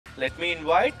let me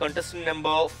invite contestant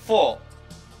number 4,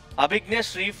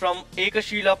 Abhignesh Sri from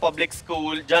Ekashila Public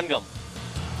School, Jangam.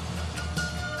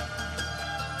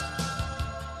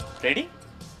 Ready?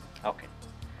 Okay.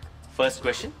 First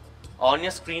question on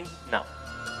your screen now.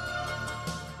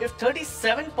 If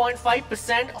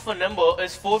 37.5% of a number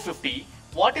is 450,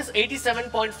 what is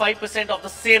 87.5% of the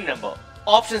same number?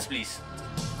 Options please.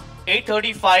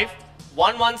 835,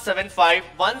 1175,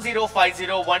 1050,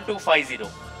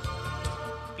 1250.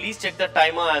 Please check the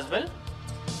timer as well.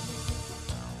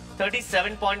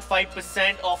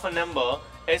 37.5% of a number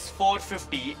is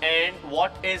 450, and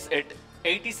what is it?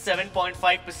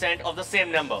 87.5% of the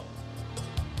same number.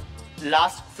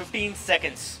 Last 15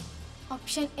 seconds.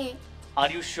 Option A. Are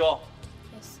you sure?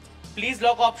 Yes. Please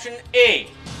lock option A.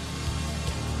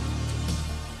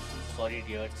 Sorry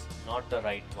dear, it's not the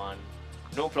right one.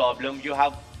 No problem, you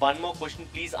have one more question.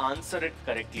 Please answer it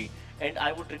correctly. And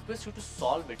I would request you to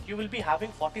solve it. You will be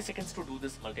having 40 seconds to do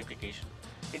this multiplication.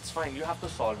 It's fine, you have to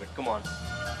solve it. Come on.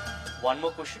 One more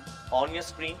question on your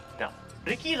screen now.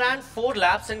 Ricky ran 4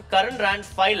 laps and Karan ran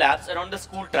 5 laps around the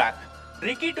school track.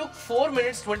 Ricky took 4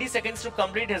 minutes 20 seconds to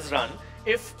complete his run.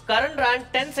 If Karan ran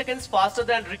 10 seconds faster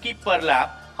than Ricky per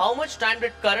lap, how much time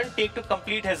did Karan take to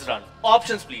complete his run?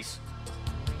 Options please.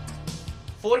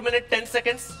 4 minutes 10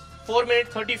 seconds, 4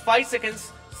 minutes 35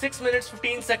 seconds, 6 minutes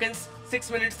 15 seconds, 6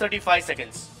 minutes 35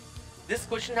 seconds. This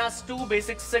question has 2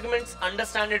 basic segments.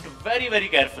 Understand it very, very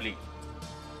carefully.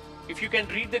 If you can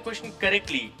read the question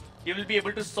correctly, you will be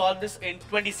able to solve this in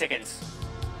 20 seconds.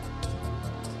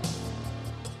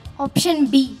 Option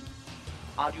B.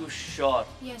 Are you sure?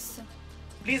 Yes, sir.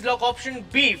 Please lock option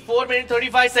B, 4 minutes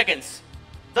 35 seconds.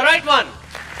 The right one.